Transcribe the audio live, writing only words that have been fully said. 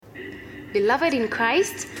Beloved in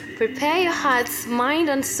Christ, prepare your hearts, mind,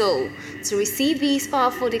 and soul to receive these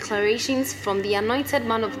powerful declarations from the anointed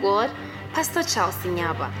man of God, Pastor Charles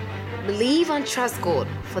Nyaba. Believe and trust God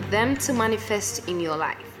for them to manifest in your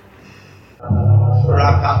life.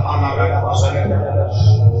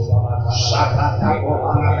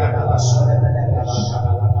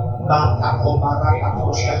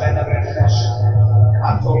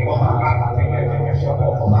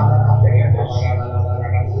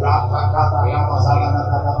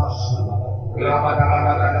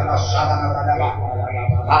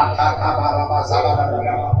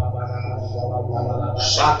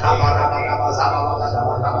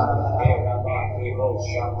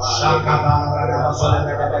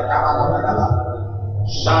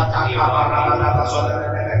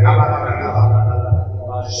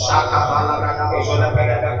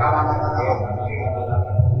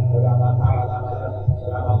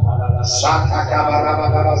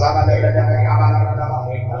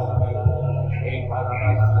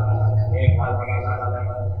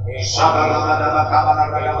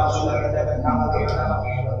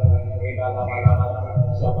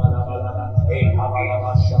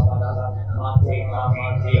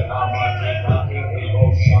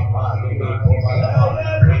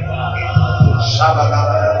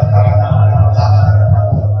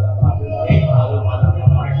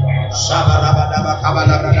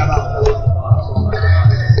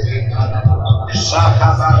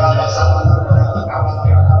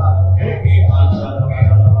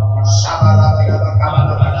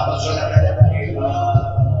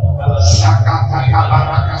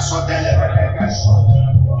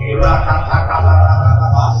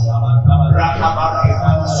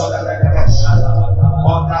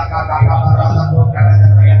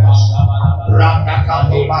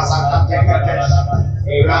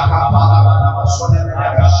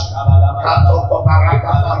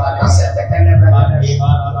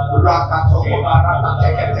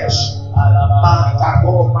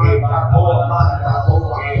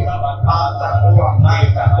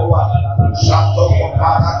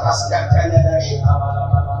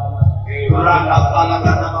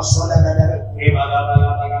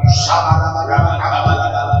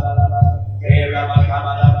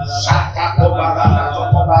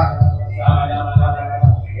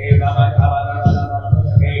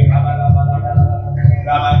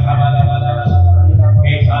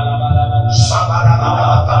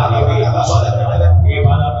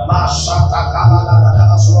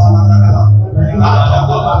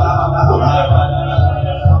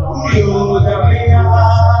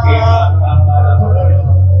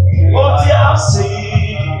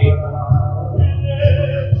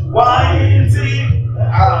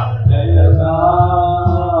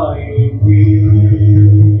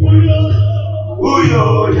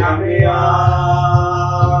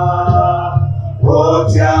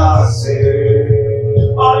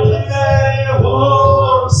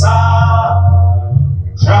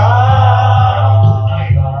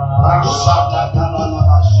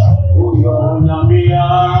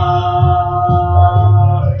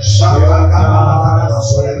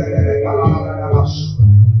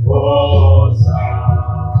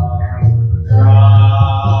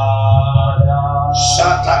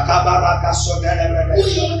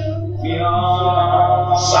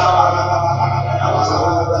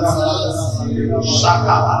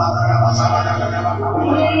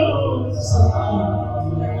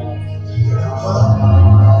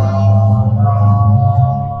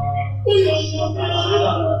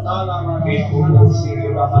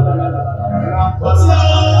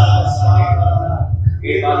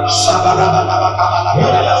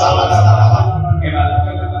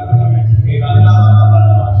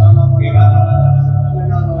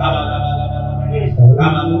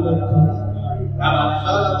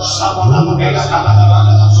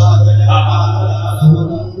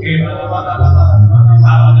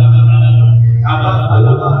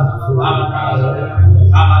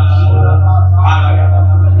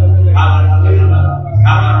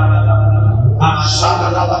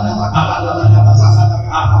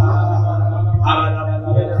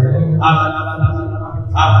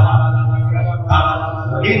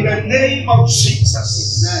 In the name of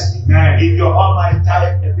Jesus. Amen. If you're on my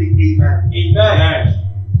type, a big amen. Amen.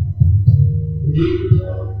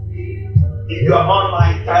 If you're on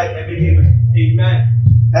my type, a big amen.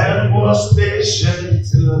 Amen. And was patient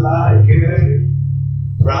till I came,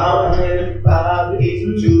 rounded back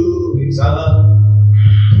into his arms.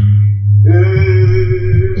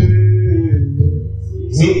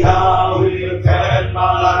 See how he turned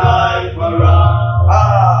my life around.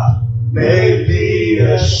 Made me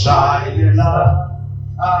a shining light.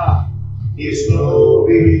 His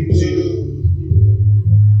glory to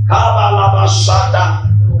Shada.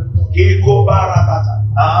 Kiko Barakata.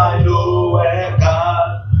 I know a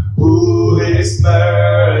God who is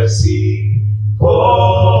mercy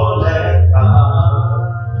full and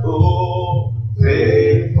kind, oh,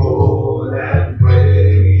 faithful and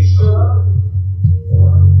gracious.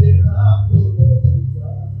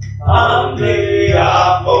 And they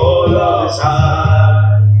are full of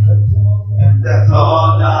time, and the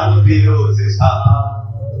thought that fills his heart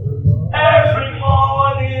every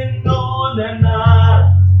morning, noon and night.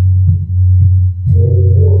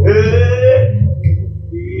 Hey,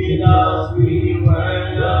 he loves me when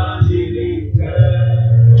I didn't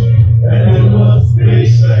care, and it was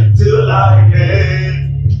patient till I came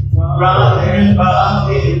running back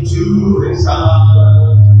into his arms.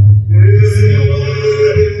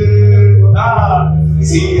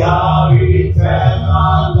 See how he turned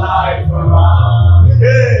my life around.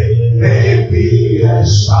 Hey, baby, a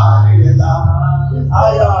shining light. I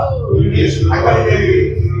can hear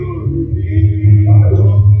you.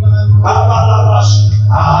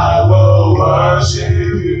 I will worship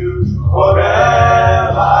you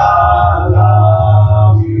forever.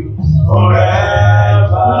 Love you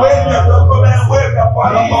forever. Wave your document, wave your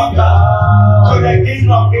point to the King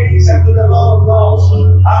of Kings and to the Lord of Lords.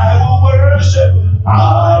 I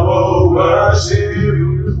will worship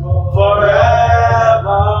you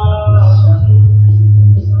forever.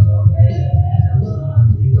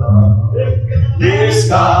 This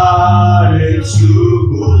God is too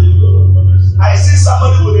good. I see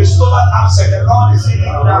somebody with a stomach upset. The Lord is healing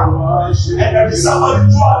now. And there is somebody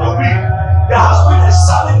throughout the week. There has been a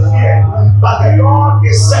sudden fear, but the Lord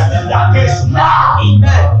is settling that case now.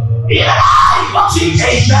 Amen. Yeah.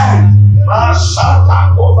 Amen. Mashata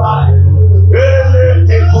Kova.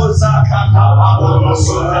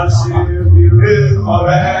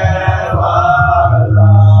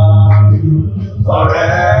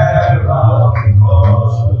 Forever,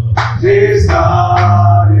 because this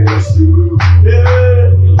God is true.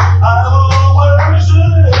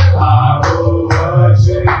 I will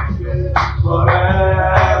worship you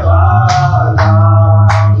forever.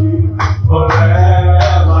 Love you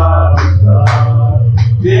forever,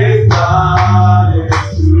 because this God is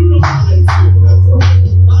true.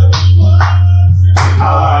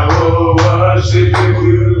 I will worship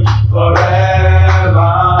you forever,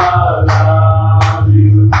 love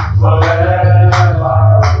you forever.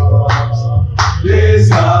 This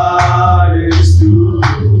God is true.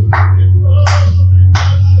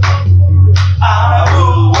 I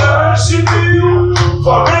will worship you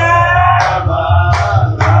forever,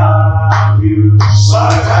 love you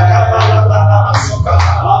forever.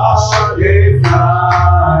 This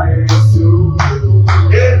God is true.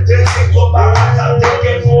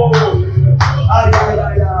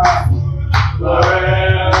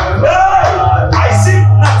 I see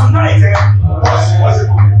that tonight. What's it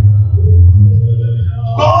called?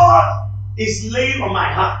 God is laying on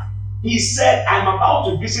my heart. He said, I'm about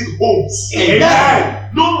to visit homes. Amen.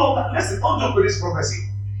 No longer, listen, don't joke with this prophecy.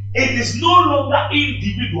 It is no longer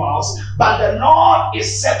individuals, but the Lord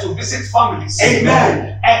is set to visit families.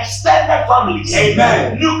 Amen. Extended families.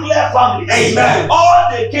 Amen. Nuclear families. Amen. All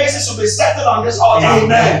the cases will be settled on this altar.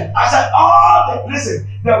 Amen. I said, listen,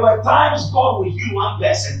 there were times God will heal one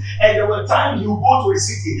person, and there were times He will go to a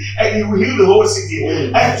city and He will heal the whole city.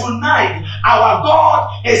 And tonight, our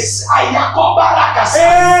God is Ayakobarakasa.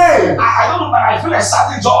 Hey. I don't know, but I feel a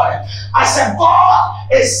certain joy. I said,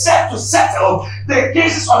 God is set to settle the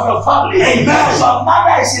cases of your family. Amen. Your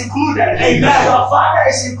mother is included. Amen. Your father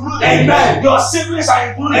is included. Amen. Your siblings are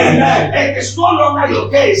included. Amen. It is no longer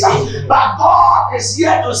your case, but God is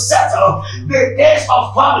here to settle the case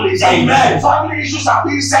of families. Amen. Family issues are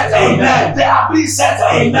being settled. Amen. They are being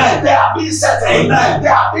settled. Amen. They are being settled. Amen. They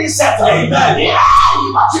are being settled. Amen. Yeah.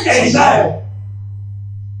 Amen.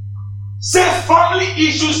 Say family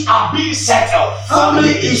issues are being settled.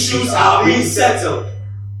 Family issues are being settled.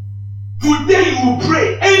 Today you will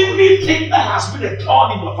pray anything that has been a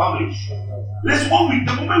thorn in your family. Listen,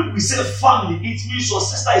 the moment we say family, it means your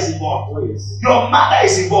sister is involved. Oh, yes. Your mother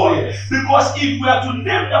is involved. Oh, yes. Because if we are to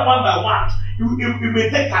name them one by one, it may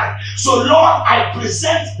take time. So Lord, I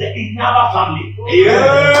present the Inyaba family. Oh,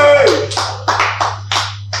 yeah.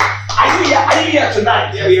 Are you here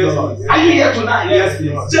tonight? Yes. Are you here tonight? Yes.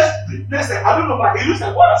 Just listen, I don't know, but it looks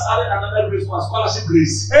like God has added another grace for scholarship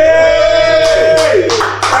grace. Hey!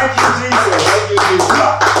 Thank you, Jesus. Thank you, Jesus.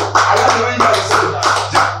 I love the way you guys say that.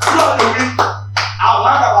 Throughout the week, I'll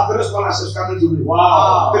learn about 3 scholarships coming to me.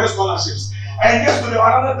 Wow. 3 scholarships. And yesterday,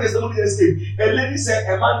 another testimony just came. A lady said,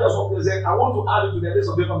 a man just walked and said, I want to add you to the list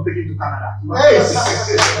of people I'm taking to Canada. Hey!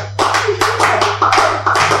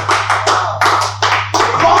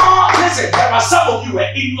 God, listen.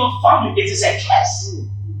 your family, it is a curse.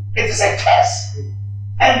 It is a curse.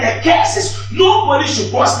 And the curse is nobody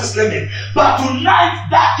should cross this limit. But tonight,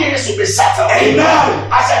 that case will be settled. Amen.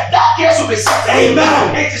 I said that case will be settled.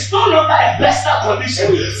 Amen. It is no longer a personal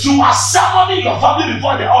condition. You are summoning your family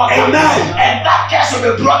before the altar. Amen. And that case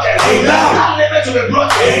will be broken. Amen. That limit will be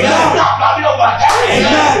broken. Amen. That family overturned.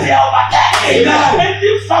 Amen. They are overturned. Amen.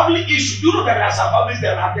 Any family issue, you know that there are some families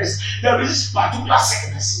that have this. There is this particular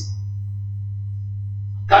sickness.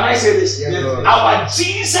 Can I say this? Yes, our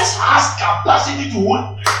Jesus has capacity to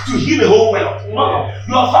heal the whole world. No,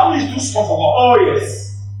 your family is too small for God. Oh,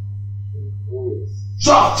 yes.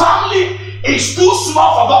 Your family is too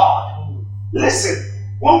small for God. Listen,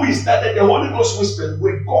 when we started, the Holy Ghost whispered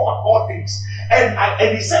with God all things.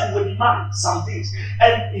 And he said with man some things.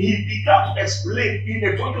 And he began to explain in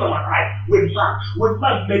a twinkle of an eye with man. With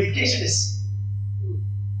man, medication is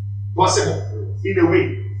possible in a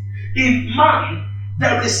way. In man,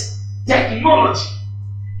 there is technology.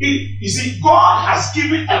 You see, God has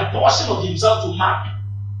given a portion of himself to man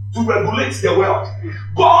to regulate the world.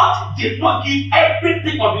 God did not give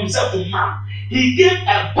everything of himself to man. He gave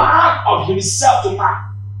a part of himself to man.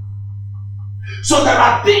 So there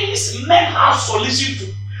are things men have solution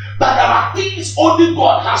to, but there are things only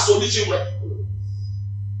God has solution with.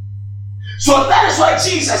 So that is why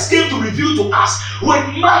Jesus came to reveal to us.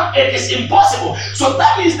 With man, it is impossible. So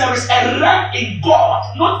that means there is a realm in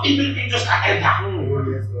God, not even angels can enter.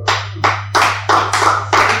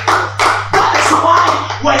 That is why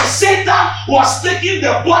when Satan was taking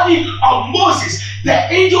the body of Moses, the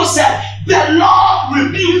angel said, "The Lord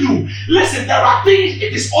rebuke you." Listen, there are things,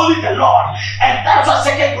 it is only the Lord. And that's what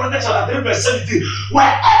 2 Corinthians 3 verse 17.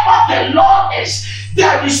 Wherever the Lord is,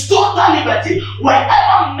 there is total liberty.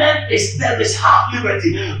 Wherever man is, there is half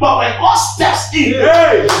liberty. But when God steps in,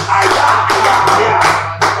 Hey.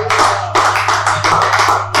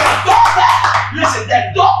 Listen,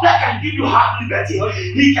 the doctor can give you half liberty.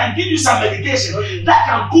 He can give you some medication that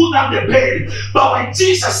can cool down the pain. But when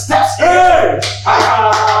Jesus steps in, Hey.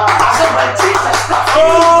 I said when Jesus steps in,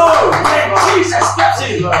 when Jesus steps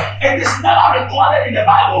in, it is never recorded in the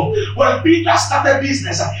Bible. When Peter started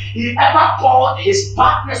business, he ever called his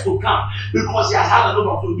partners to come because he has had a lot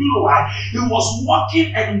of food. Do you know why? He was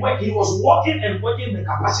working and working. He was working and working the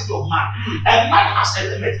capacity of man. And man has a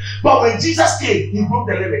limit. But when Jesus came, he broke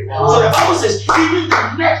the limit. So the Bible says, even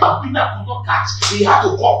the net of Peter could not catch. He had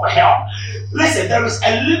to call for help. Listen, there is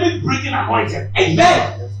a limit breaking anointing.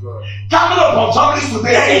 Amen. Coming upon families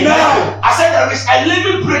today. Amen. I said there is a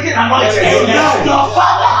limit breaking anointing. Amen. Your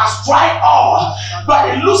father has tried all, but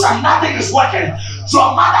it looks like nothing is working.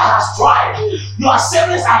 Your mother has tried. Your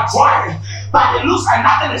siblings have tried, but it looks like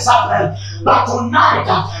nothing is happening. But tonight,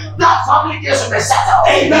 that family case will be settled.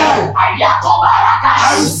 Amen. I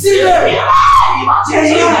receive it.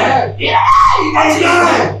 Amen.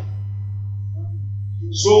 Amen.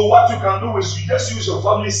 So what you can do is you just use your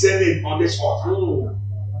family surname on this altar.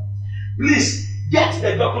 Please get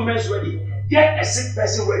the documents ready. Get a sick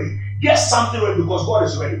person ready. Get something ready because God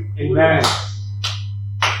is ready. Amen.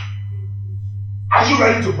 Are you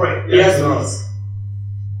ready to pray? Yes, Lord.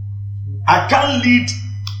 I can't lead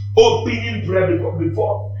opening prayer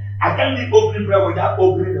before. I can't lead opening prayer without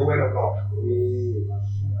opening the word of God.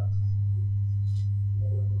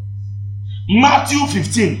 Matthew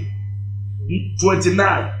 15,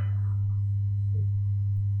 29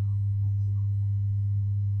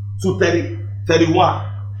 to 31.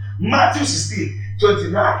 Matthew 16,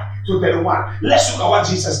 29 to 31. Let's look at what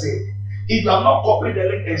Jesus did. If you have not copied the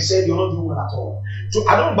link and said you're not doing well at all. So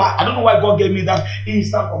I don't know why God gave me that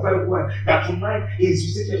instant prophetic word that tonight is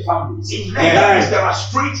visiting families. That means there are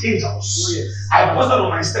strange angels. Oh, yes. I posted on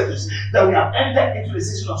my status that we have entered into the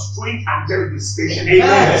season of strange angelic visitation.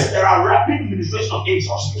 Amen. There are rapid ministration of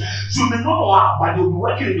angels. You may not know how, but they'll be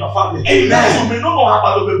working in your family. Amen. You may not know how,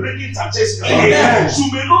 but they'll be breaking churches in your family. Amen. You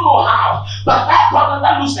may not know how, but that partner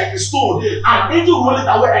that looks like a stone, an angel roll it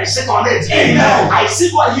away and sit on it. Amen. I see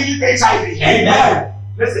God healing HIV. Amen.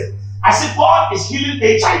 Listen, I see God is healing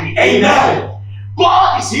HIV. Amen.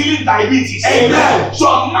 God is healing diabetes. Amen. So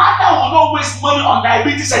mother will not waste money on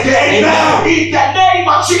diabetes again. Amen. In the name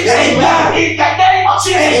of Jesus. Amen. In the name of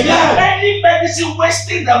Jesus. Amen. Any medicine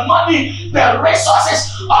wasting the money, the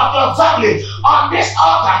resources of your family on this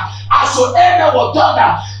altar, as your enemy will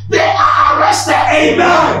thunder, they are arrested.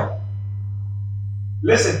 Amen.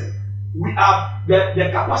 Listen, we have the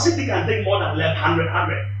capacity can take more than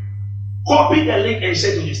 100. Copy the link and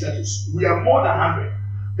share it on your status. We are more than 100.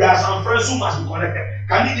 There are some friends who must be connected.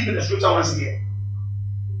 Can you give me the scripture once again?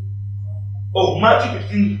 Oh, Matthew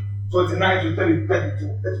 15, 29 to 30,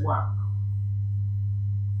 32, 31.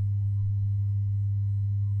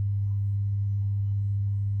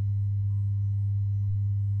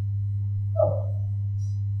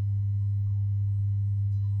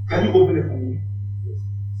 Can you open it for me?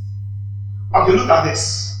 Okay, look at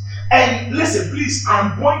this. And listen, please,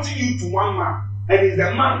 I'm pointing you to one man. And it's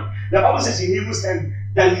the man. The Bible says in Hebrews 10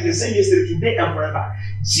 that he's the same yesterday, today, and forever.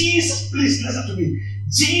 Jesus, please listen to me.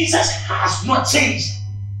 Jesus has not changed.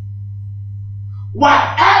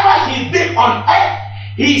 Whatever he did on earth,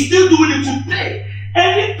 he's still doing it today.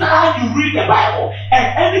 Anytime you read the Bible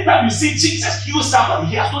and anytime you see Jesus heal somebody,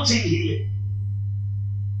 he has not changed healing.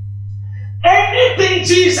 Anything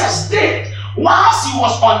Jesus did whilst he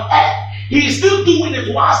was on earth, he is still doing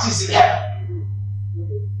it whilst he's in heaven.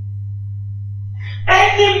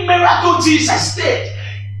 Any miracle Jesus did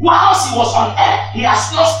whilst he was on earth, he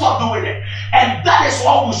has not stopped doing it. And that is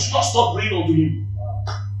why we should not stop praying unto him.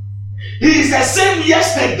 He is the same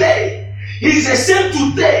yesterday. He is the same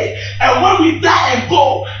today. And when we die and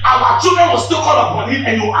go, our children will still call upon him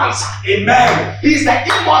and he will answer. Amen. He is the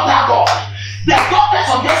immortal God. The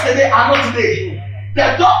doctors of yesterday are not today.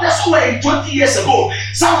 The doctors who were in 20 years ago,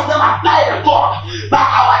 some of them have died and gone. But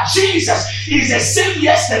our Jesus is the same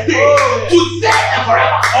yesterday, today, and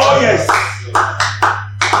forever. Oh, yes.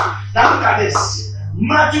 Now look at this.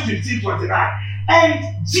 Matthew 15:29.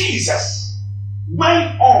 And Jesus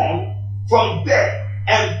went on from there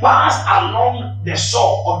and passed along the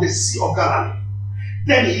shore of the Sea of Galilee.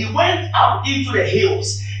 Then he went up into the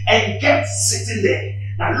hills and kept sitting there.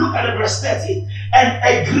 Now look at the verse 30. And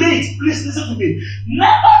a great, please listen to me.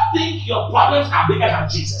 Never think your problems are bigger than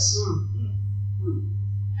Jesus.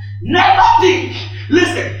 Never think.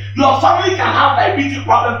 Listen, your family can have diabetes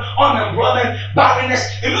problem, unemployment, barrenness.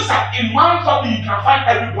 It looks like in one family you can find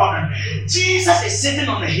every problem. Jesus is sitting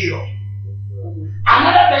on the hill.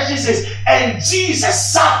 Another version says, and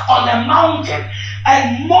Jesus sat on a mountain,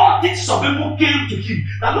 and multitudes of people came to him.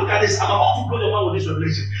 Now look at this. I'm about to blow your mind with this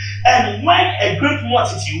revelation. And when a great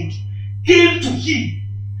multitude came to him,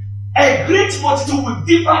 a great multitude with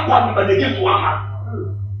different problems, but they came to one man.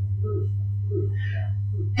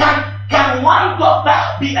 Can one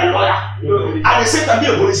doctor be a lawyer? At the same time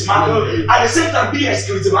be a policeman? At the same time be a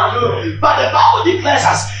security man? But the Bible declares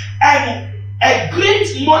us, and a great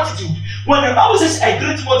multitude. When the Bible says a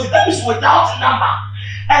great multitude, that is without number.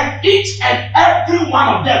 And each and every one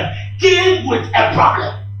of them came with a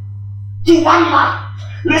problem to one man.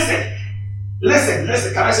 Listen.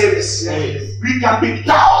 Can I say this? Yes. We can be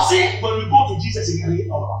thousands when we go to Jesus. He can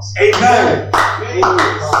heal all of us. Amen.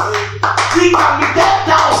 We can be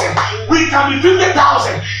 10,000. We can be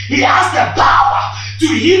 50,000. He has the power to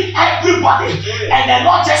heal everybody. And the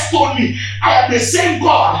Lord just told me, I am the same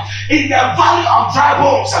God in the valley of dry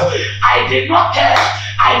bones. I did not care.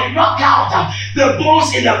 I did not count the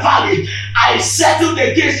bones in the valley. I settled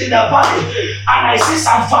the gates in the valley. And I see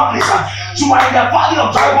some families who are in the valley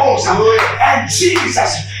of dry bones. And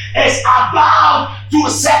Jesus is about to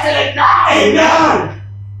settle it now. Amen.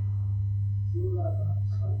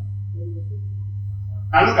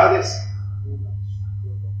 Now look at this.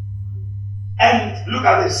 And look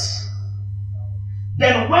at this.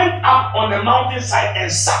 Then went up on the mountainside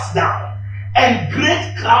and sat down. And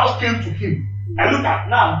great crowds came to him. And look at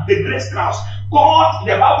now the great crowds. God,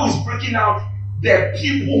 the Bible is breaking out the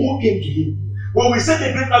people who came to him. When we say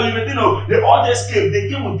the great crowd, you may think, no, they all just came. They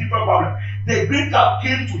came with different problems. The great crowd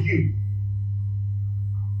came to him,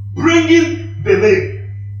 bringing the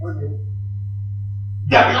lame,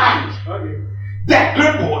 the blind, the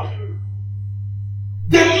crippled,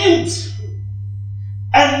 the mute,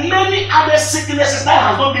 and many other sicknesses that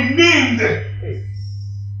has not been named,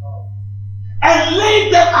 and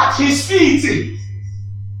laid them at his feet.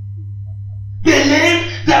 The lame,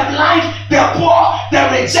 the blind, the poor, the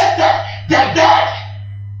rejected, the dead.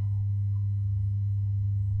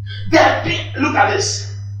 Look at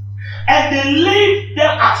this. And they laid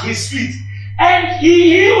them at his feet, and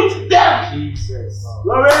he healed them. Jesus.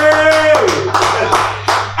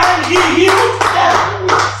 And he healed them.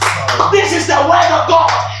 This is the word of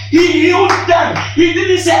God. He healed them. He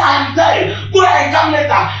didn't say, I am dying. Go and come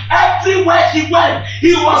later. Everywhere he went,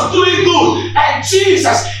 he was doing good. And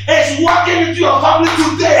Jesus is walking into your family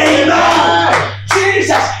today. Amen.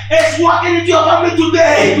 Jesus is walking into your family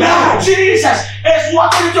today. Amen. Jesus is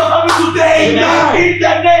walking into your family today. Amen. In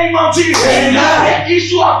the name of Jesus. Amen. The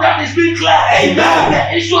issue of death is being cleared. Amen.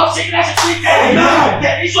 The issue of sickness is being cleared. Amen.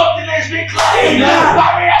 The issue of delay is being cleared. Amen.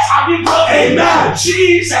 Barriers are being broken. Amen.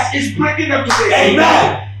 Jesus is breaking them today.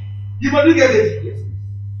 Amen. You must get it. Yes.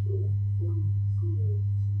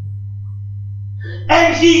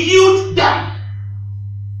 And he healed them.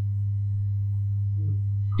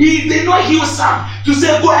 He did not heal some to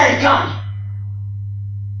say, go ahead and come.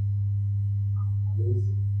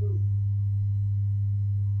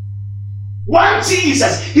 One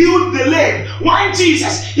Jesus healed the lame. One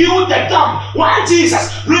Jesus healed the dumb. One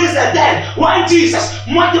Jesus raised the dead. One Jesus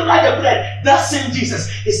multiplied the bread. That same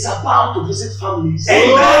Jesus is about to visit families.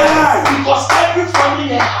 Amen. Because every family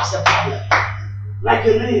here has a problem. Like a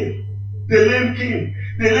lame. The lame came.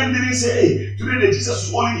 The lame didn't say, hey, today the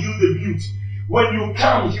Jesus will only heal the mute. When you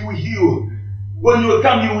come, he will heal. When you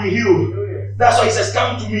come, he will heal. That's why he says,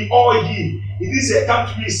 come to me, all ye. He didn't say, come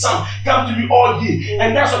to me, son. Come to me, all ye.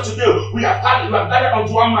 And that's what today we have gathered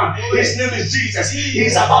unto one man. His name is Jesus.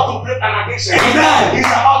 He's about to break an addiction. Amen. He's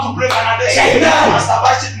about to break an addiction. Amen.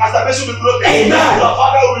 Masturbation will be broken. Amen. Your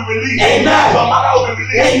father will be released. Amen. Your mother will be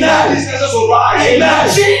released. Amen. Businesses will rise. Amen.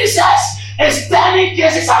 Jesus is turning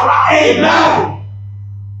cases around. Amen.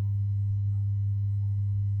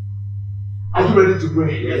 Are you ready to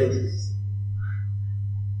pray? Yes.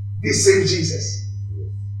 This same Jesus.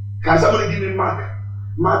 Can somebody give me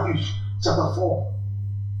Matthew chapter 4,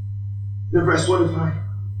 the verse 25.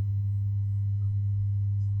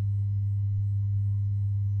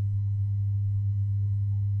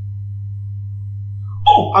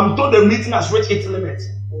 Oh, I'm told the meeting has reached its limit.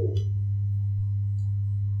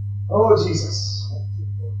 Oh, Jesus.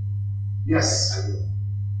 Yes.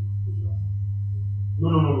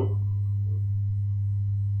 No.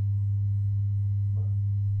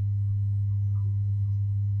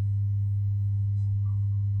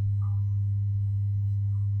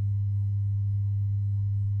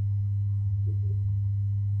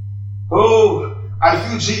 Oh, I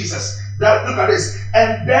feel Jesus. That, look at this.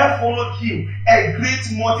 And there followed him a great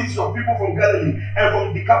multitude of people from Galilee and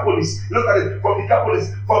from Decapolis. Look at it. From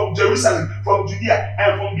Decapolis, from Jerusalem, from Judea,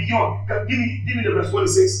 and from beyond. Give me the verse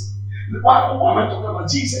 26. What am I talking about?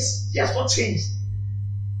 Jesus. He has not changed.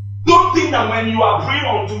 Don't think that when you are praying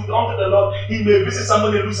unto the Lord, He may visit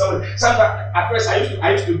somebody and lose somebody. Sometimes at first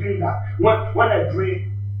I used to think that when I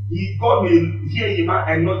pray, God may hear him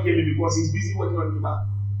and not hear me because He's busy working on him.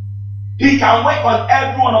 He can work on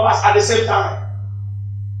every one of us at the same time.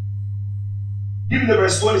 Give me the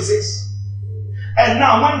verse 26. And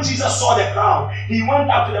now when Jesus saw the crowd, He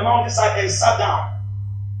went up to the mountainside and sat down.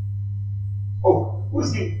 Oh, who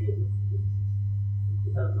is he?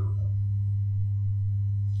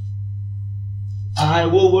 I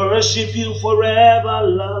will worship you forever,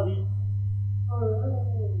 love you.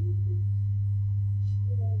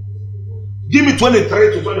 Give me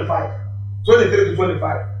 23 to 25. 23 to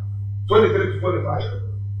 25. 23 to 25.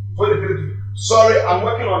 23 to... Sorry, I'm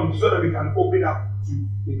working on it so that we can open up to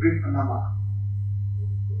the great number.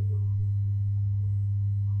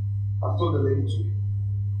 I've told the lady to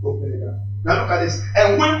open it up. Now look at this.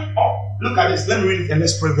 And when, look at this. Let me read it and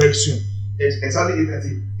let's pray very soon. It's exactly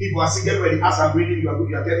 8:30. If you are sick, get ready. As I'm reading, you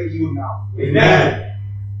are getting healed now. Amen.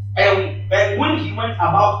 And when He went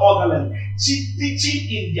about all Galilee, teaching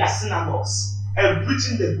in their synagogues and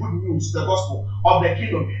preaching the good news, the gospel of the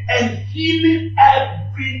kingdom, and healing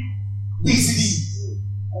every disease.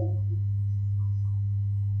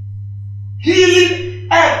 Healing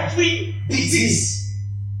every disease.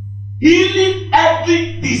 Healing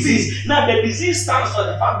every disease. Now the disease stands for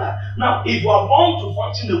the fact that now if you are born to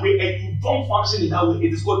function the way and you don't function in that way,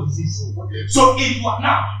 it is called disease. So if you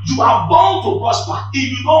are born to prosper.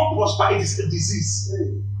 If you don't prosper, it is a disease.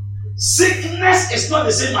 Sickness is not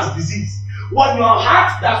the same as disease. When your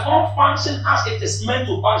heart does not function as it is meant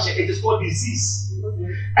to function, it is called disease.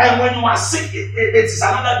 And when you are sick, it is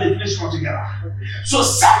another definition altogether. So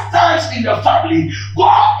sometimes in the family,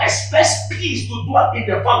 God expects peace to dwell in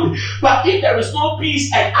the family. But if there is no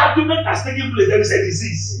peace and argument has taken place, there is a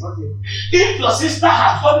disease. If your sister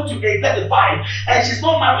has gone to age 35 and she's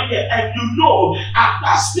not married yet, and you know at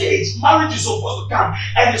that stage marriage is supposed to come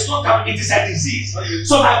and it's not coming, it is a disease.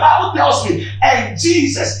 So my Bible tells me, and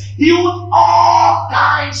Jesus healed all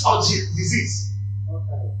kinds of disease.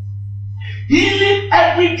 Healing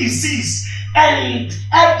every disease and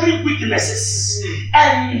every weaknesses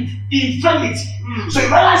and infirmity. So you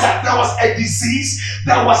realize that there was a disease,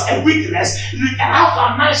 there was a weakness. You can have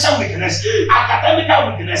financial weakness, academic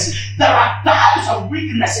weakness. There are types of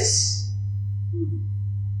weaknesses.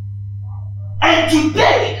 And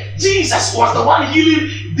today, Jesus was the one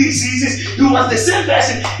healing diseases. He was the same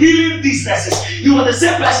person healing diseases. He was the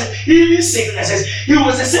same person healing sicknesses. He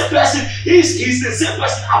was the same person. He's the same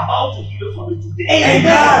person about to heal for me today.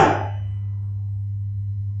 Amen.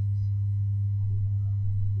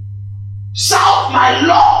 Shout, my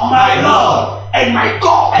Lord, and my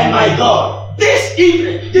God, This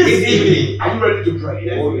evening. Are you ready to pray?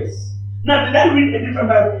 Yes. Oh yes. Now, did I read a different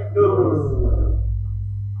Bible? No.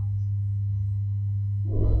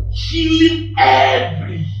 Healing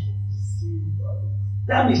every.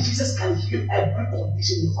 That means Jesus can heal every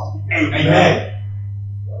condition in your family. Amen.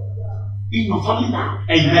 In your family now.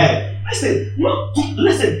 Amen. Listen,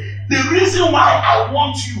 listen. The reason why I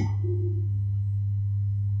want you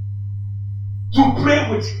to pray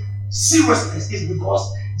with seriousness is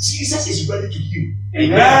because Jesus is ready to heal. Amen.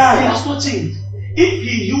 He has not changed. If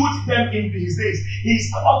he healed them in his days, he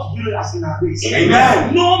is about to heal us in our days.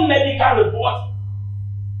 Amen. No medical report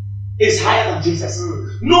is higher than Jesus.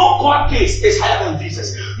 No court case is higher than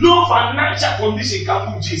Jesus. No financial condition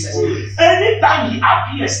can move Jesus. Anytime he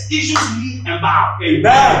appears, issues need and bow.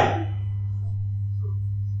 Amen.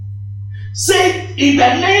 Say in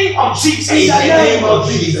the name of Jesus. In the name of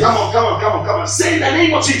Jesus. Come on. Say in the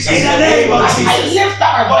name of Jesus. In the name of Jesus. I lift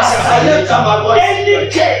up my voice. I lift up my voice. Any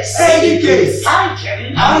case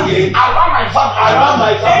hanging around my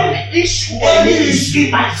family. Any issue in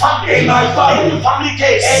my family. Any family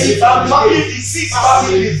case. Any family disease.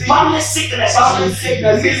 Family sickness.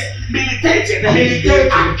 Militating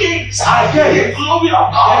against the glory of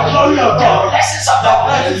God. The blessings of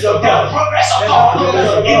God. The progress of God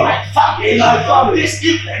in my family. This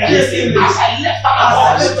evening, as I lift up my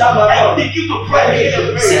voice and begin to pray,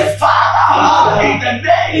 say, Father, in the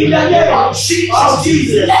name of Jesus,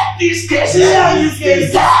 let these cases in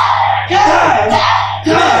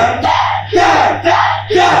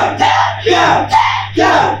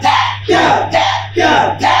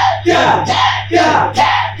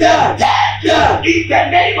the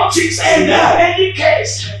name of Jesus. Any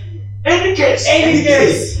case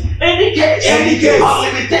of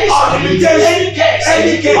limitation, any case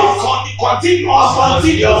of continuous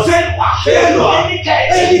failure,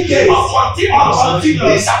 any case of continuous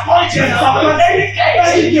disappointment,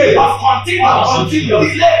 any case of continuous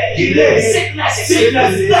delay, sickness,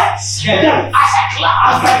 deaths. As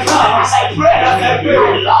I pray,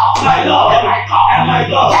 my Lord, and my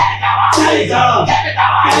God, get it down.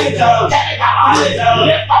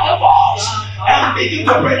 Lift up your voice and begin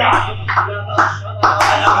to pray now.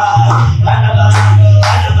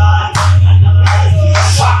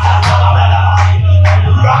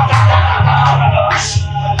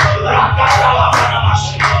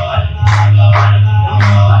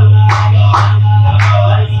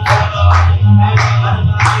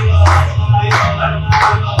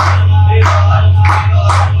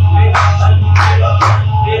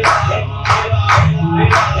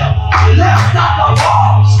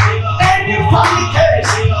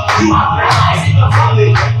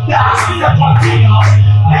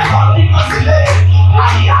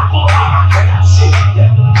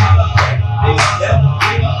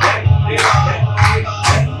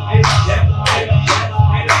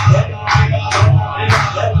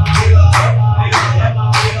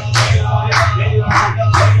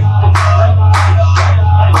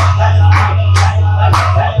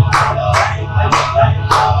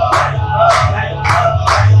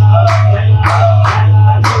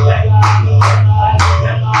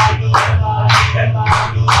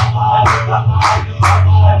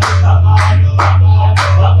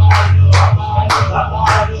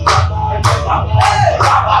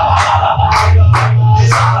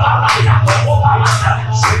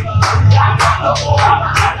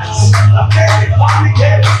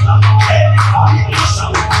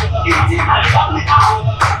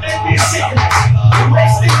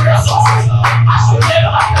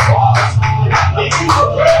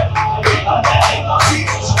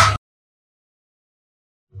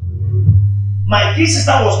 My kid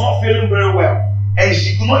sister was not feeling very well and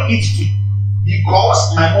she could not eat food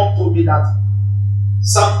because my mom told me that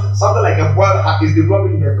something like a boil is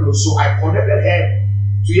developing in her throat. So I connected her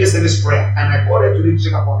to yesterday's prayer and I called her today to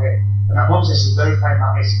check up on her. And my mom said she's very fine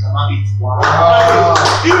now and she cannot eat. Wow.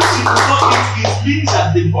 If she could not eat, it means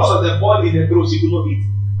that because of the boil in her throat, she could not eat.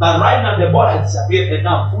 But right now the boil has disappeared and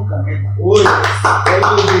now food can enter. Oh yes.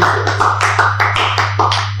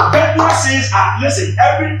 Pedro says, listen,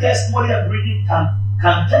 every testimony I'm reading can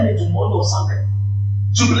turn into money or something.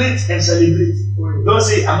 Jubilate and celebrate. Don't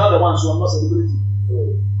say, I'm not the one, so I'm not celebrating.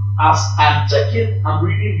 As I'm checking, I'm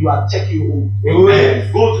reading, you are checking your own.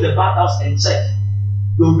 Amen. Go to the bathhouse and check.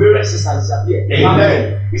 The various sisters disappear.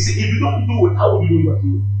 Amen. You see, if you don't do it, how will you know you are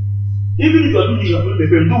healed? Even if you are doing it, the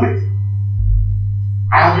pain, do it.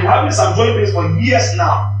 I have been having some joint pains for years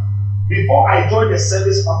now. Before I joined the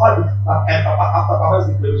service, after Papa's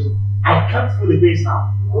declaration, I can't feel the pains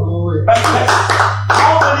now. But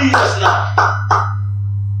how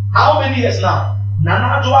many years now?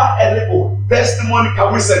 Nanadua Elepo, testimony,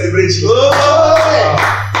 can we celebrate Jesus?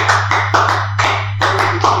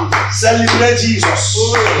 Celebrate Jesus.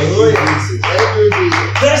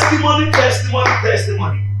 Testimony.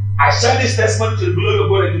 I share this testimony to the glory of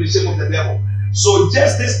God and to the shame of the devil. So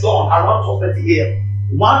just this dawn, around 12:30 a.m.,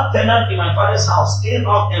 one tenant in my father's house came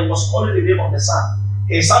out and was calling the name of the son.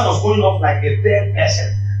 His son was going off like a dead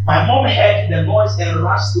person. My mom heard the noise and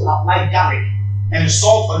rushed to apply garlic and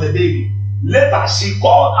salt for the baby. Later, she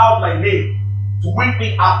called out my name to wake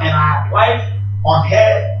me up, and I applied on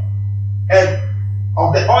her and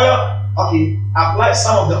of the oil. Okay, I applied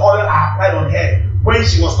some of the oil I applied on her when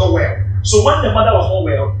she was not well. So when the mother was not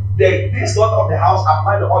well, this daughter of the house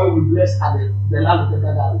applied the oil we blessed at the land of the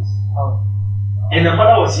Gadaris. And the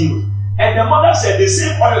mother was healed. And the mother said, the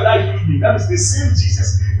same oil that healed me, that is the same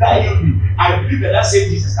Jesus that healed me. I believe that same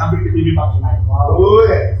Jesus can bring the baby back to life. Oh,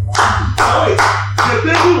 yeah. So the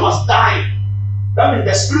baby was dying. That means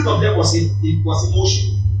the spirit of death was in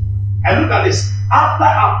motion. And look at this. After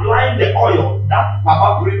applying the oil that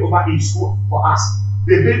Papa prayed over in school for us,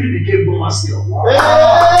 the baby became normal still. Wow.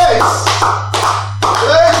 Yes!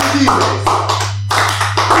 Praise Jesus!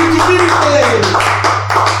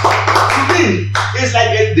 It's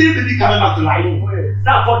like a dead baby coming back to life.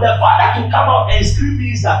 Now, for the father to come out and scream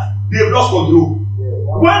means that they've lost control.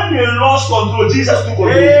 When they lost control, Jesus took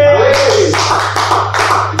control. Are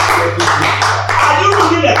you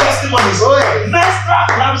looking at testimonies? Menstrual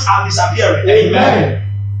cramps are disappearing. Amen.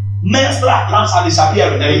 Menstrual cramps are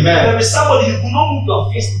disappearing. Amen. There is somebody, you could not move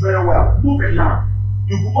your fist very well. Move it now.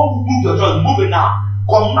 You could not move your joint. Move it now.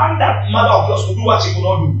 Command that mother of yours to do what she could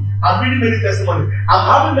not do. I'm reading many testimonies. I'm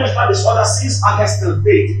having menstrual disorder since August till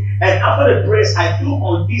date. And after the prayers, I feel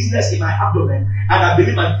uneasiness in my abdomen. And I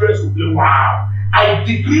believe my prayers will be wow. I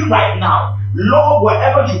decree right now, Lord,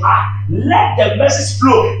 wherever you are, let the message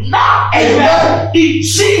flow now. Amen. In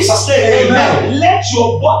Jesus' name. Amen. Let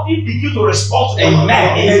your body begin to respond to the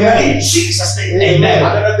Amen. In Jesus' name. Amen.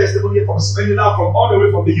 Another testimony from Spendina, from all the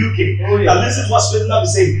way from the UK. Now listen to what Spendina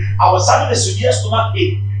is saying. I was having a severe stomach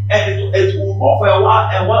ache, and it will go for a while,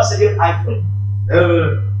 and once again I feel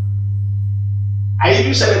I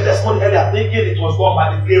even shared a testimony earlier thinking it was gone,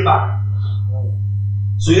 but it came back.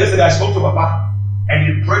 So yesterday I spoke to Papa and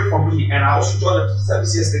he prayed for me, and I also joined the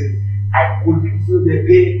service yesterday. I couldn't feel the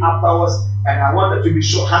pain afterwards, and I wanted to be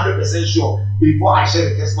sure, 100% sure, before I share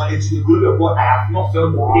the testimony. To the glory of God, I have not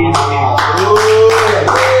felt the pain again.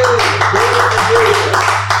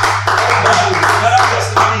 Another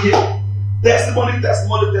testimony here. Testimony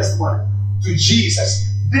to Jesus.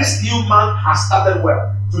 This new month has started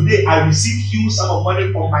well. Today I received huge sum of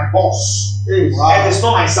money from my boss. Wow. And it's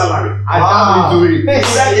not my salary. I can't do it. He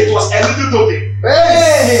said it was a little token.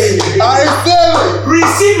 Hey! I receive it.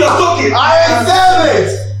 Receive your token. I receive it.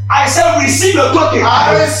 I said receive your token.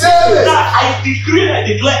 I receive it. Now I decree and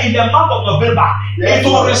declare in the month of November, it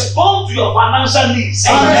will respond to your financial needs. I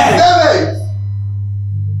receive it.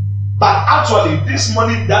 But actually, this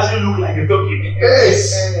money doesn't look like a token.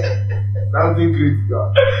 Yes. Something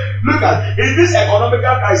critical. Look at, in this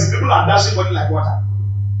economical crisis, people are dashing money like water.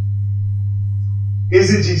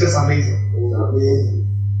 Isn't Jesus amazing? Amazing.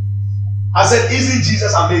 I said, isn't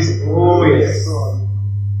Jesus amazing? Oh yes.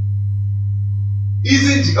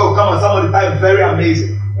 Oh come on, somebody type very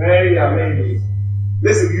amazing. Very amazing.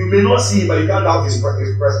 Listen, you may not see him, but you can't doubt his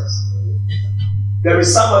presence. There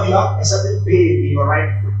is somebody who has a certain pain in your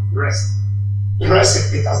right breast.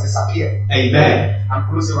 Press it, it has disappeared. Amen. I'm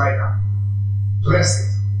closing right now. Press it.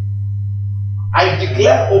 I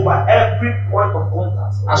declare over every point of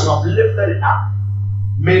contact as you have lifted it up.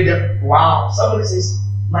 May them, wow. Somebody says,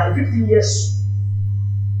 my 15 years.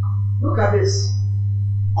 Look at this.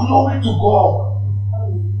 Glory to God.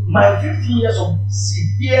 My 15 years of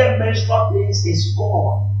severe menstrual pains is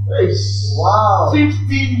gone. Wow.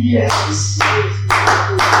 15 years.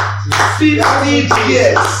 15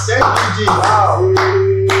 years. Thank you, Jesus. Wow.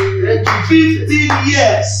 15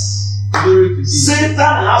 years.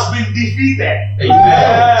 Satan has been defeated.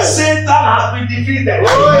 Amen. Satan has been defeated.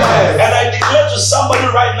 Oh, yes. And I declare to somebody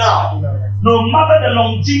right now, no matter the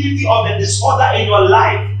longevity of the disorder in your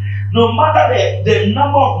life, no matter the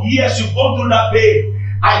number of years you've gone through that pain,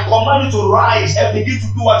 I command you to rise and begin to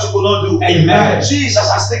do what you could not do. Amen. Jesus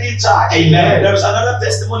has taken charge. Amen. There is another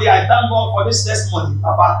testimony. I thank God for this testimony,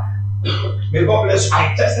 Papa. May God bless you.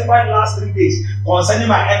 I testified last 3 days concerning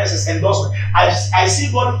my NSS endorsement. I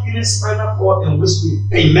see God healing spinal cord and waist pain.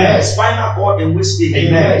 Amen. Spinal cord and waist pain.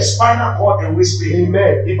 Amen. Spinal cord and waist pain.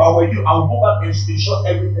 Amen. If I were you, I would go back and screenshot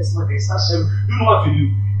every testimony and start sharing. You know what to do.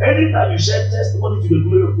 Anytime you share testimony to the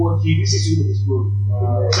glory of God, He visits you with His glory.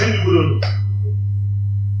 Many people don't know.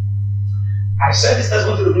 I shared this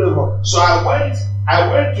testimony to the glory of God. So I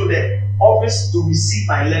went to the office to receive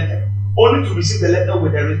my letter. Only to receive the letter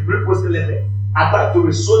with a reposted letter attached to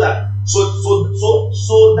it, so that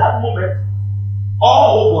that moment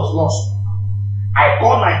all hope was lost. I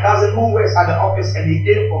called my cousin who works at the office, and he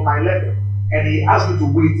came for my letter, and he asked me to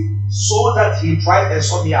wait so that he tried and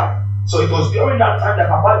saw me out. So it was during that time that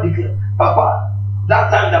Papa declared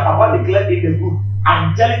in the group,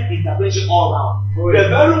 angelic intervention all around. The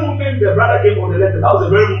very moment the brother came on the letter, that was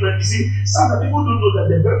the very moment. You see, some people don't know that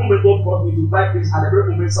the very moment God brought me to type things, and the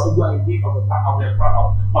very moment some people are in need of an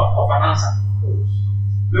answer.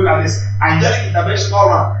 Look at this, angelic intervention all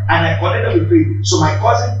around, and I connected with faith. So my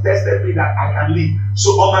cousin tested me that I can leave.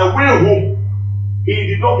 So on my way home, he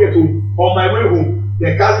did not get home. On my way home,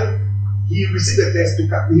 the cousin, he received the test to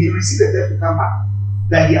come. He received the test to come back.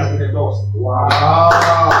 That he has been endorsed. Wow.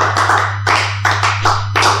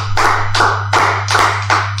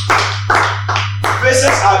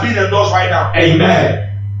 Faces are being endorsed right now.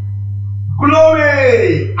 Amen.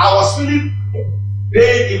 Glory! I was feeling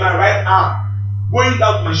pain in my right arm, going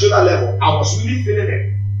down to my shoulder level. I was really feeling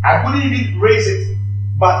it. I couldn't even raise it.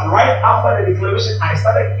 But right after the declaration, I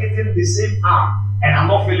started hitting the same arm, and I'm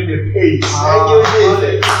not feeling the pain. Thank you,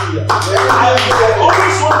 Jesus. I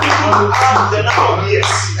always want you to add the number of years.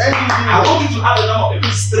 Thank you, I Jesus. want you to add the number of, if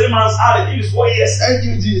it's 3 months, add it. If it's 4 years. Thank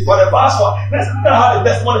you, Jesus. For the past 4, let's look at how the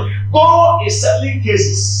testimony. God is settling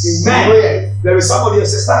cases. Amen. There is somebody, your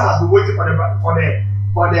sister has been waiting for the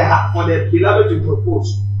beloved to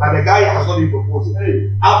propose, but the guy has not been proposing.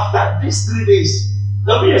 After these 3 days,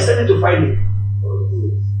 then we extend it to Friday.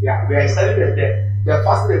 Yeah, we are extending the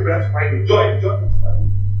fasting the prayer to Friday. Join Friday.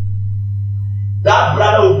 That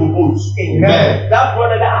brother will propose. Amen. That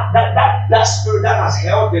brother, that spirit that has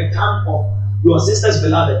held the tongue of your sister's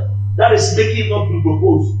beloved, that is making him not to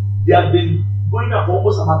propose. They have been going up for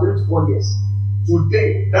almost about 3 to 4 years.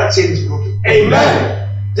 Today, that chain is broken. Amen.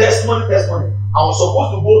 Testimony. I was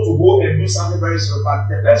supposed to go and do something very serious, but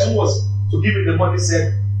the person was to give me the money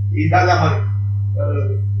said he doesn't have money.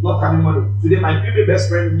 Not having money. Today, my female best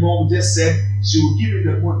friend mom just said she will give me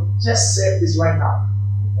the money. Just said this right now.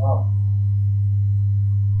 Wow.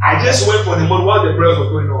 I just went for the money while the prayers was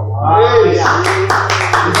going on. Yes.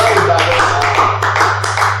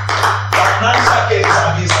 Financial cases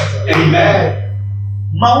are being settled. Amen.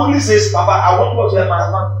 Mauli says, Papa, I want God to help my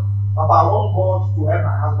husband. Papa, I want God to help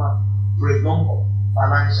my husband praise God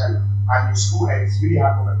financially. And in school, and it's really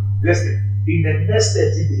hard for them. Listen, in the next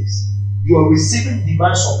 30 days, you are receiving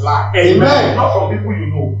divine supply. Amen. Not from people you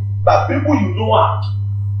know, but people you know are.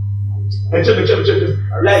 Like,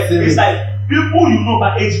 it's like people you know,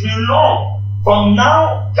 but it's been long. From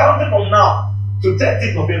now, counting from now to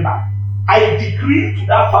 30th November, I decree to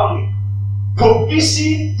that family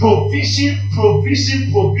provision.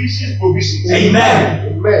 Amen.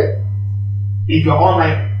 Amen. If you're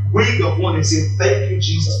online, wave your phone and say, thank you,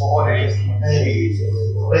 Jesus, for all the testimonies. Thank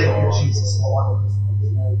you, Jesus, for all the testimonies.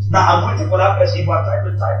 Now I'm waiting for that person. If I type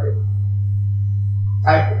it.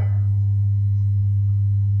 Type it.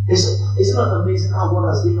 Isn't it amazing how God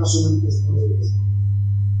has given us so many testimonies?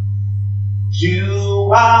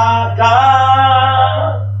 You are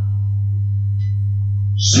God.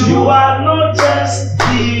 You are not just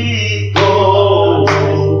people.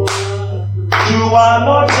 You are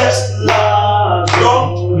not just love.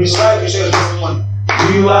 Don't decide to share your testimony.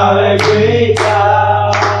 You are a great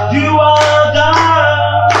God. You are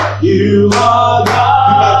God. You are God.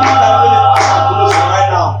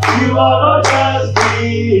 You are not just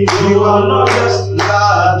people. You are not just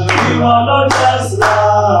love. You are not just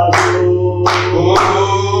love.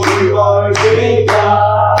 Oh, you are a great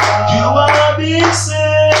God. You are big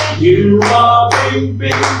sin. You are big.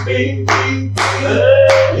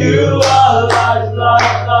 You are light.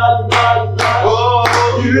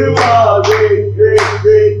 Oh, you are great.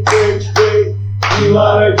 You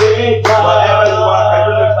are a great God. Whatever you are, can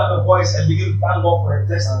you lift up a voice and begin to thank God for the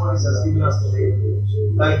testimonies He has given us today?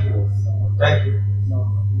 Thank you.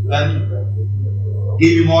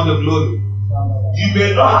 Give Him all the glory. You may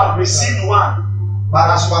not have received one, but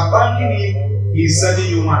as you are thanking Him, He is sending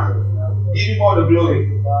you one. Give Him all the glory.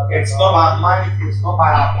 It's not by might, it's not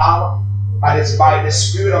by our power, but it's by the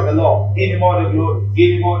Spirit of the Lord. Give Him all the glory.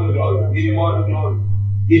 Give Him all the glory. Give Him all the glory.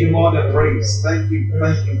 Give Him all the praise. Thank you.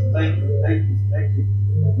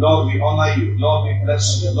 Lord, we honor you. Lord, we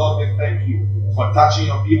bless you. Lord, we thank you for touching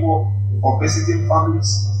your people, for visiting families.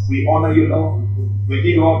 We honor you, Lord. We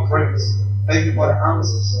give you all praise. Thank you for the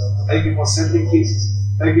answers. Thank you for settling cases.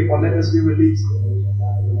 Thank you for letting us be released.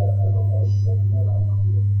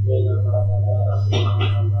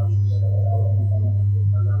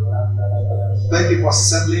 Thank you for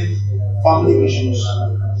settling family issues.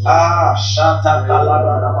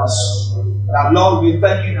 That Lord, we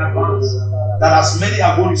thank you in advance that as many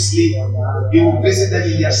are going to sleep, you will visit them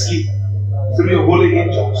in their sleep through your holy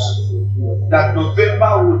angels. that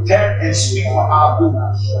November will turn and speak for our good.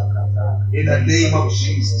 In the name of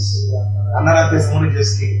Jesus. Another testimony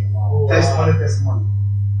just came. Testimony.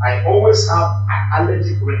 I always have an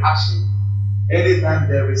allergic reaction anytime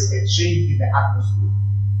there is a change in the atmosphere.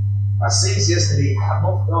 But since yesterday, I have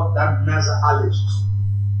not felt that nasal allergy.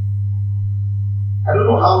 I don't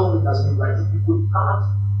know how long it has been, but if you could add,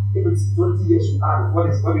 if it's 20 years you add, what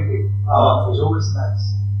do you think? It's always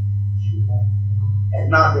nice. And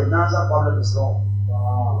now the nasal problem is gone.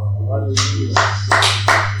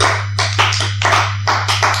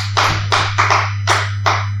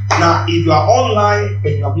 Now, if you are online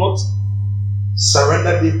and you have not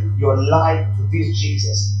surrendered your life to this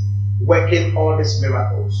Jesus, working all these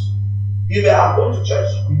miracles, you may have gone to church,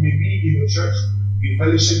 you may be in a church, you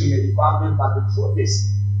fellowship in a department, but the truth is,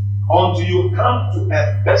 until you come to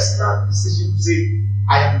a personal decision to say,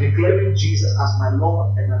 I am declaring Jesus as my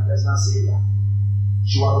Lord and my personal Savior,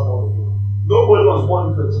 you are not born again. Nobody was born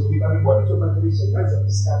into a church. You can be born into a Methodist church, that's a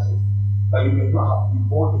physical church, but you may not have been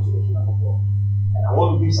born into the kingdom of God. And I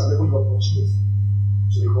want to give some people the opportunity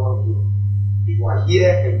to be born again. If you are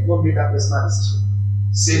here and you don't make that personal decision,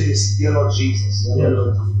 say this, dear Lord Jesus. Dear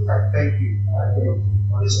Lord Jesus, I thank you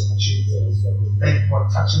for this opportunity. Thank you for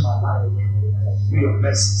touching my life through your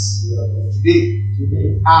message.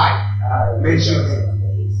 Today, I mention you.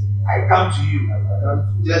 I come to you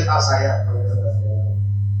just as I am.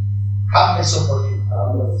 Have mercy upon me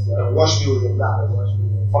and wash me with your blood.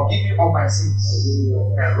 Forgive me all my sins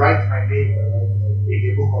and write my name in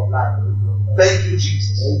the book of life. Thank you,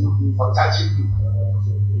 Jesus, for touching me.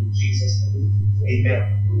 In Jesus' name. Amen.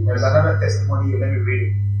 There's another testimony here. Let me read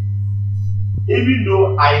it. Even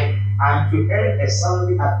though I am to earn a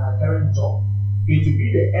salary at my current job, it will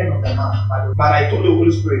be the end of the month. But I told the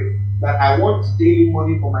Holy Spirit that I want daily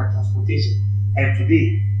money for my transportation. And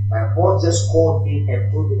today, my boss just called me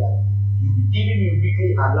and told me that you'll be giving me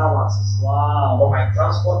weekly allowances for my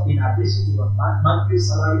transport in addition to the monthly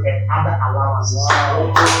salary and other allowances.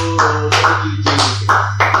 Wow.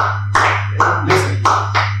 Listen,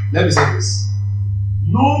 let me say this.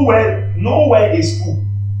 Nowhere is full.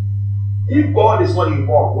 If God is not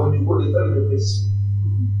involved, when you go, they tell you the place.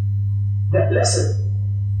 Listen,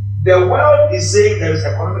 the world is saying there is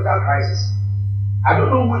economical crisis. I don't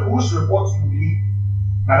know whose reports you believe,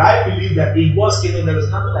 but I believe that in God's kingdom there is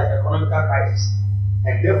nothing like economical crisis.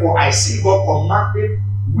 And therefore I see God commanding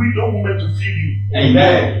widow women to feed you.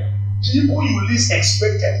 Amen. People you least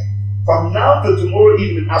expected, from now to tomorrow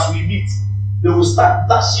evening as we meet, they will start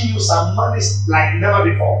dashing you some money like never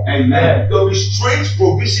before. Amen. There will be strange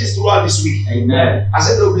provisions throughout this week. Amen. I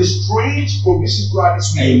said there will be strange provisions throughout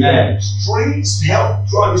this week. Amen. Strange help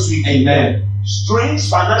throughout this week. Amen. Strange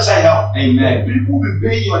financial help. Amen. People will be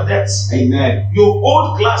paying your debts. Amen. Your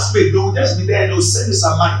old classmates, they will just be there and they will send you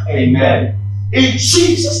some money. Amen. In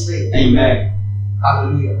Jesus' name. Amen.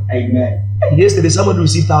 Hallelujah. Amen. Yesterday somebody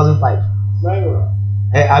received 1,500.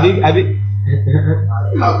 Have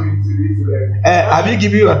you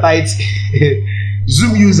given your tithe?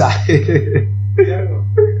 Zoom user.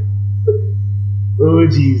 Oh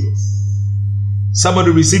Jesus.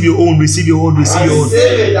 Somebody receive your own, receive your own, receive your own.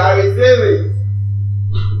 I receive it.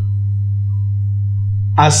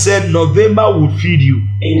 I said November will feed you.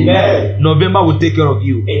 Amen. November will take care of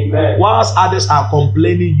you. Amen. Whilst others are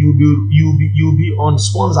complaining, you'll be on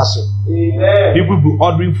sponsorship. Amen. People will be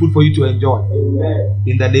ordering food for you to enjoy. Amen.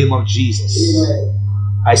 In the name of Jesus. Amen.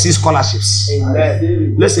 I see scholarships.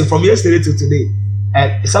 Amen. Listen, from yesterday to today,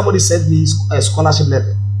 somebody sent me a scholarship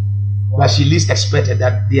letter that she least expected,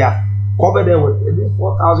 that they are covered there with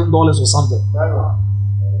 $4,000 or something.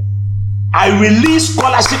 I release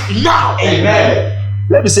scholarship now. Amen.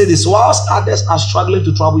 Let me say this: whilst others are struggling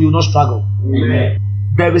to travel, you will not struggle. Amen.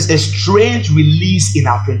 There is a strange release in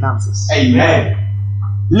our finances. Amen.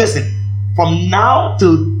 Listen, from now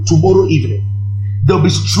till tomorrow evening, there will be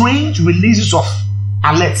strange releases of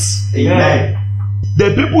alerts. Amen.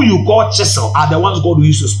 The people you call Chisel are the ones God will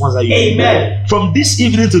use to sponsor you. Amen. From this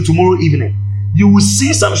evening to tomorrow evening, you will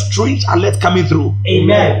see some strange alert coming through.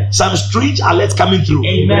 Amen. Some strange alert coming through.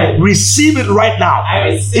 Amen. Receive it right now. I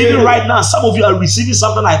receive it right now. Some of you are receiving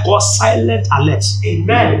something I call silent alert.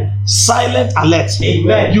 Amen. Silent alert.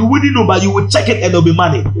 Amen. You wouldn't know, but you will check it and there'll be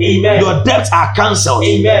money. Amen. Your debts are cancelled.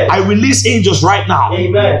 Amen. I release angels right now.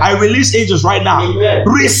 Amen. I release angels right now. Amen.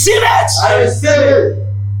 Receive it. I receive it.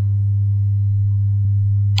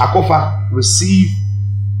 Akofa, receive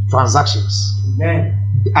transactions. Amen.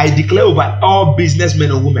 I declare over all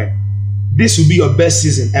businessmen and women, this will be your best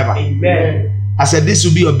season ever. Amen. I said this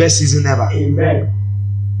will be your best season ever. Amen.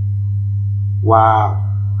 Wow.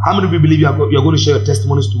 How many of you believe you're going to share your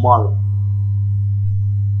testimonies tomorrow?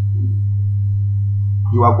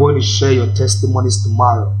 You are going to share your testimonies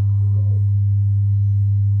tomorrow.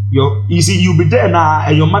 You see, you'll be there now,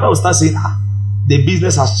 and your mother will start saying, the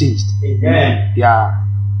business has changed. Amen. Yeah.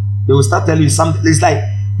 They will start telling you something. It's like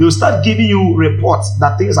they will start giving you reports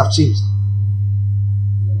that things have changed.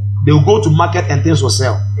 They will go to market and things will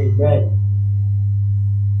sell. Amen.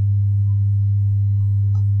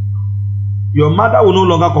 Your mother will no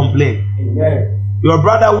longer complain. Amen. Your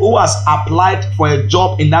brother who has applied for a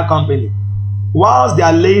job in that company, whilst they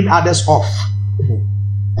are laying others off,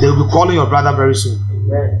 they will be calling your brother very soon.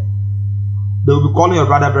 Amen. They will be calling your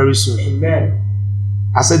brother very soon. Amen.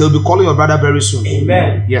 I said they will be calling your brother very soon.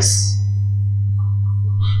 Amen. Yes.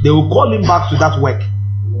 They will call him back to that work,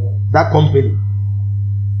 that company.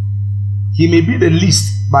 He may be the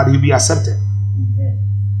least, but he'll be accepted. Amen.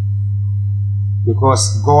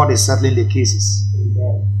 Because God is settling the cases.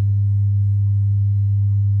 Amen.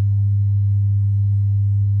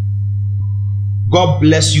 God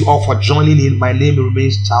bless you all for joining in. My name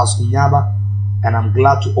remains Charles Unyaba, and I'm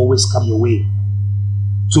glad to always come your way.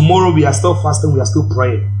 Tomorrow we are still fasting, we are still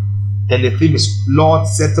praying. And the theme is, Lord,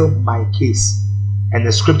 settle my case. And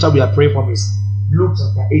the scripture we are praying from is Luke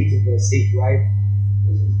chapter 18, verse 8, right?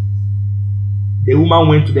 The woman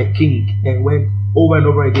went to the king and went over and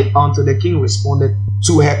over again until the king responded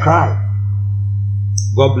to her cry.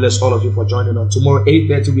 God bless all of you for joining on. Tomorrow,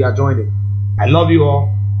 8:30, we are joining. I love you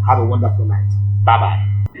all. Have a wonderful night.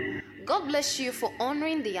 Bye-bye. God bless you for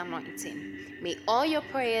honoring the anointing. May all your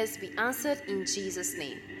prayers be answered in Jesus'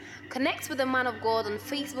 name. Connect with the man of God on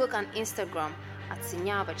Facebook and Instagram at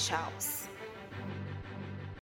Sinyaba Charles.